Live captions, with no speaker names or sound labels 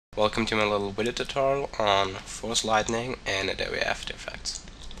Welcome to my little video tutorial on Force Lightning and Adobe After Effects.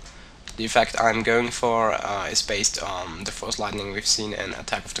 The effect I'm going for is based on the Force Lightning we've seen in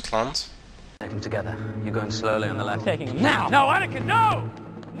Attack of the Clones. Take them together. You're going slowly on the left. Taking them now! No, Anakin, no!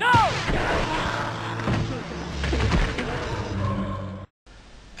 No!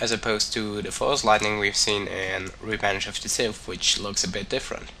 As opposed to the Force Lightning we've seen in Revenge of the Sith, which looks a bit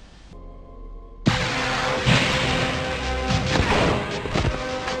different.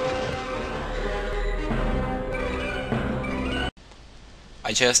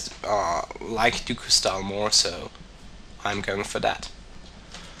 I just like Dooku style more, so I'm going for that.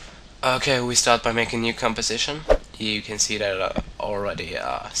 Okay, we start by making a new composition. You can see that I already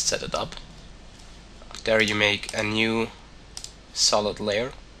set it up. There you make a new solid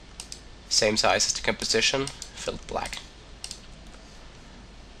layer, same size as the composition, filled black.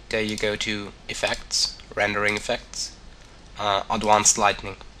 There you go to Effects, Rendering Effects, Advanced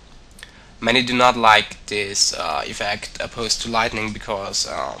Lightning. Many do not like this effect opposed to lightning because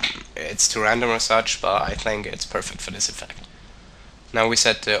it's too random or such, but I think it's perfect for this effect. Now we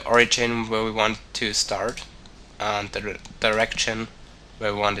set the origin where we want to start and the direction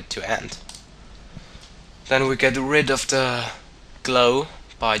where we want it to end. Then we get rid of the glow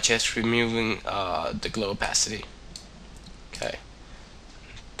by just removing the glow opacity. Okay.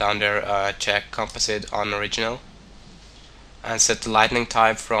 Down there check composite on original. And set the lightning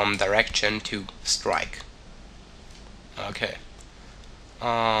type from direction to strike. Okay.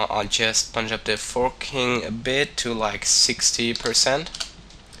 I'll just punch up the forking a bit to like 60%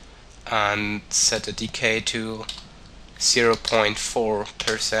 and set the decay to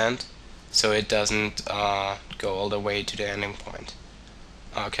 0.4% so it doesn't go all the way to the ending point.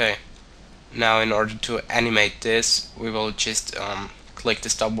 Okay. Now in order to animate this, we will just click the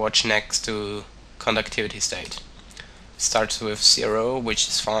stopwatch next to conductivity state. Starts with 0, which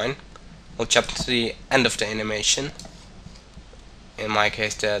is fine. We'll jump to the end of the animation. In my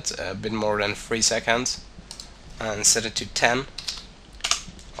case that's a bit more than 3 seconds. And set it to 10.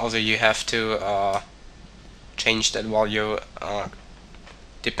 Also you have to change that value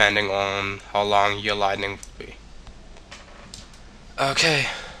depending on how long your lightning will be. Okay.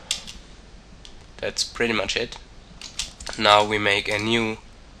 That's pretty much it. Now we make a new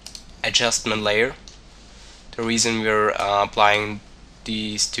adjustment layer. The reason we're applying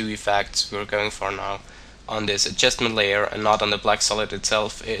these two effects we're going for now on this adjustment layer and not on the black solid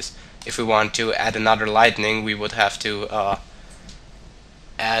itself is if we want to add another lightning we would have to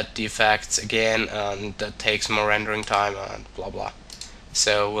add the effects again, and that takes more rendering time and blah blah.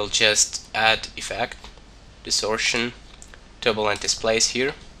 So we'll just add effect, distortion, turbulent displace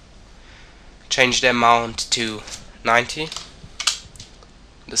here, change the amount to 90,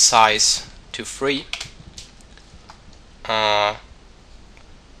 the size to 3,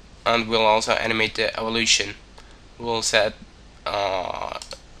 and we'll also animate the evolution. We'll set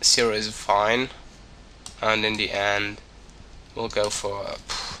 0 is fine, and in the end we'll go for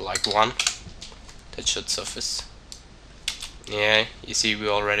like 1. That should suffice. Yeah, you see we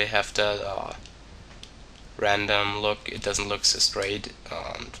already have that random look. It doesn't look so straight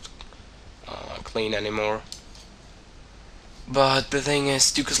and clean anymore. But the thing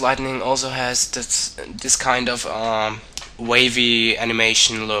is, Dooku's Lightning also has this kind of wavy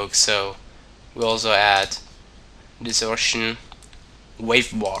animation look, so we also add distortion,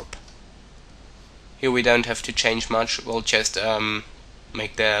 wave warp. Here we don't have to change much, we'll just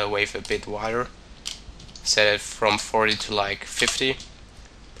make the wave a bit wider, set it from 40 to like 50,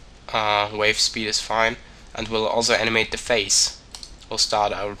 wave speed is fine, and we'll also animate the face. We'll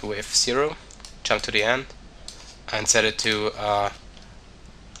start out with 0, jump to the end, and set it to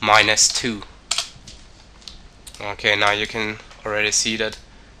 -2. Okay, now you can already see that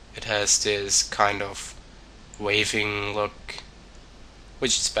it has this kind of waving look,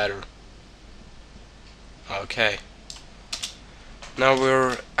 which is better. Okay. Now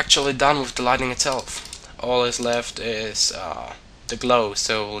we're actually done with the lightning itself. All is left is the glow,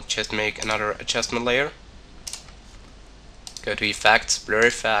 so we'll just make another adjustment layer. Go to Effects, Blur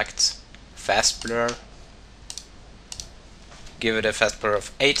Effects, Fast Blur. Give it a fast blur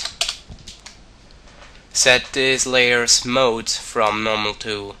of 8. Set this layer's mode from normal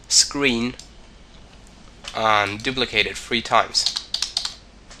to screen and duplicate it 3 times.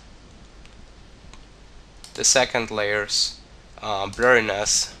 The second layer's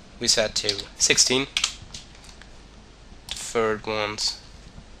blurriness we set to 16. The third ones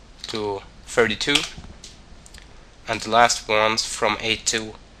to 32. And the last ones from 8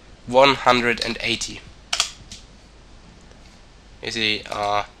 to 180. You see,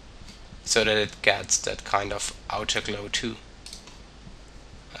 so that it gets that kind of outer glow too.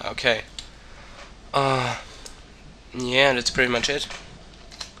 Okay. Yeah, that's pretty much it.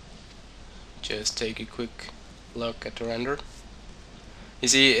 Just take a quick look at the render. You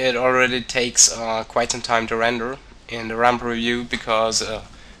see, it already takes quite some time to render in the RAM preview because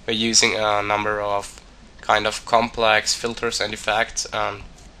we're using a number of kind of complex filters and effects, and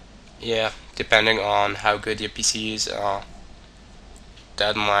yeah, depending on how good your PC is,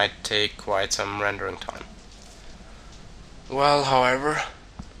 that might take quite some rendering time. Well, however,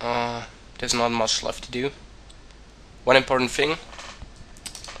 there's not much left to do. One important thing: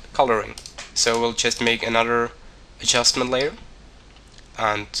 coloring. So we'll just make another adjustment layer,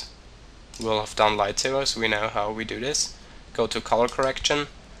 and we'll have done lightsaber, so we know how we do this. Go to color correction,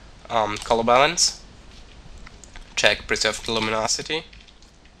 color balance, check preserved luminosity,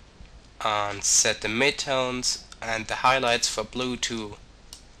 and set the midtones and the highlights for blue to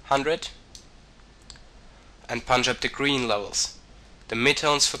 100, and punch up the green levels. The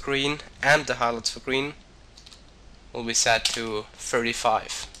midtones for green and the highlights for green will be set to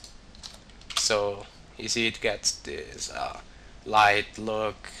 35. So you see it gets this light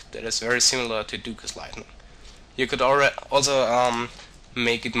look that is very similar to Dooku's lightning. You could also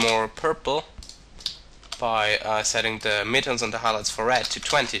make it more purple by setting the midtones and the highlights for red to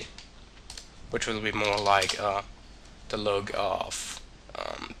 20, which will be more like the look of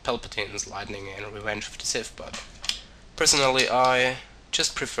Palpatine's lightning in Revenge of the Sith, but personally I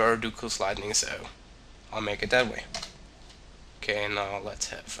just prefer Dooku's lightning, so I'll make it that way. Okay, now let's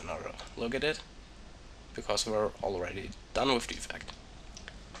have another look at it, because we're already done with the effect.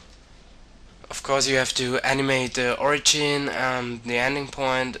 Of course, you have to animate the origin and the ending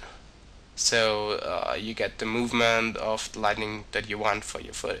point, so you get the movement of the lightning that you want for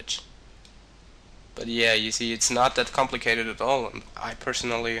your footage. But yeah, you see, it's not that complicated at all, and I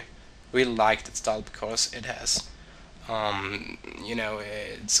personally really like that style because it has, you know,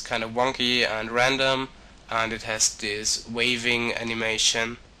 it's kind of wonky and random, and it has this waving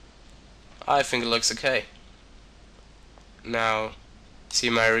animation. I think it looks okay. Now, see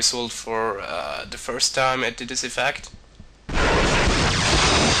my result for the first time I did this effect.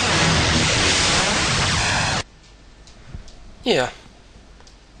 Yeah,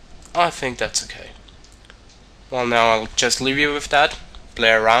 I think that's okay. Well, now I'll just leave you with that.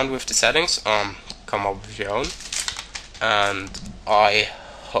 Play around with the settings, come up with your own, and I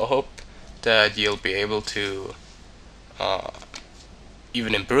hope that you'll be able to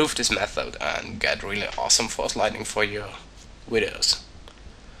even improve this method and get really awesome force lightning for your videos.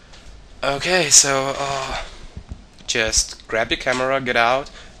 Okay, so just grab your camera, get out,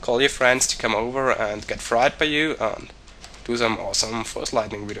 call your friends to come over and get fried by you, and do some awesome force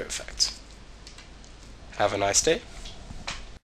lightning video effects. Have a nice day.